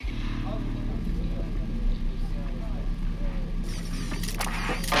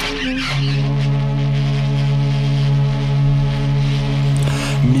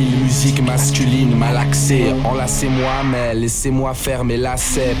Mille musiques masculines malaxées, enlacez-moi mais laissez-moi faire mes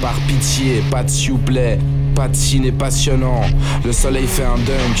lacets. Par pitié, pas de s'il vous plaît, pas de ciné passionnant. Le soleil fait un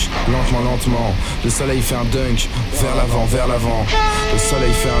dunk, lentement, lentement. Le soleil fait un dunk, vers l'avant, vers l'avant. Le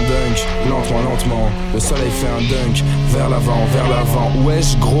soleil fait un dunk, lentement, lentement. Le soleil fait un dunk, vers l'avant, vers l'avant.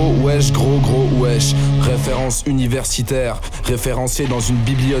 Wesh gros, gros, wesh. Référence universitaire, référencée dans une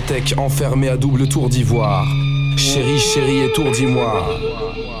bibliothèque enfermée à double tour d'ivoire. Chérie, chérie, étourdis-moi.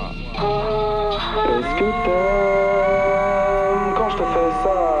 Est-ce que t'aimes quand je te fais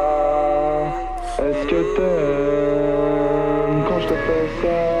ça? Est-ce que t'aimes quand je te fais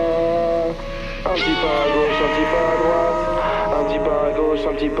ça? Un petit pas à gauche, un petit pas à droite. Un petit pas à gauche,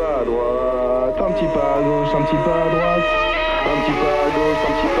 un petit pas à droite. Un petit pas à gauche, un petit pas à droite. Un petit pas à gauche,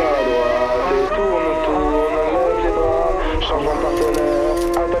 un petit pas à droite. Et tourne, tourne, lève les bras. Changement de partenaire,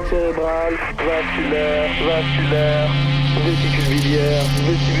 attaque cérébrale, vasculaire, vasculaire. Vésicule biliaire,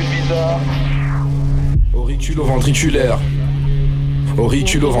 vestibule bizarre. Auriculo-ventriculaire.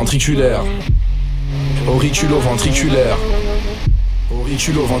 Auriculo-ventriculaire. Auriculo-ventriculaire.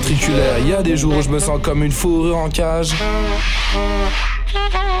 Auriculo-ventriculaire. Il y a des jours où je me sens comme une fourrure en cage.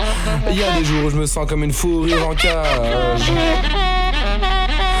 Il y a des jours où je me sens comme une fourrure en cage.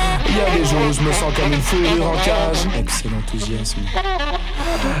 Il y a des jours où je me sens comme une fourrure en cage. Excellent enthousiasme.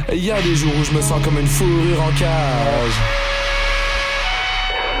 Il y a des jours où je me sens comme une fourrure en cage.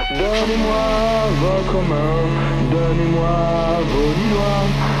 Donnez-moi vos communs, donnez-moi vos doigts,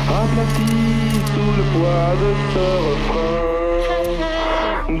 aplatis sous le poids de ce refrain.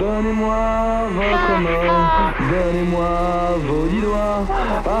 Donnez-moi vos communs, donnez-moi vos doigts,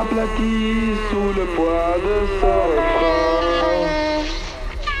 aplatis sous le poids de ce refrain.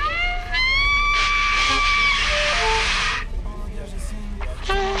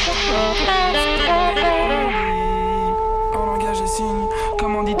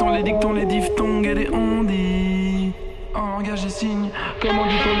 Comment dit-on les dictons, les diphtongues et les ondis? En langage des signes. Comment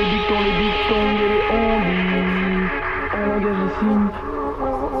dit-on les dictons, les diphtongues et les ondis? En langage des signes.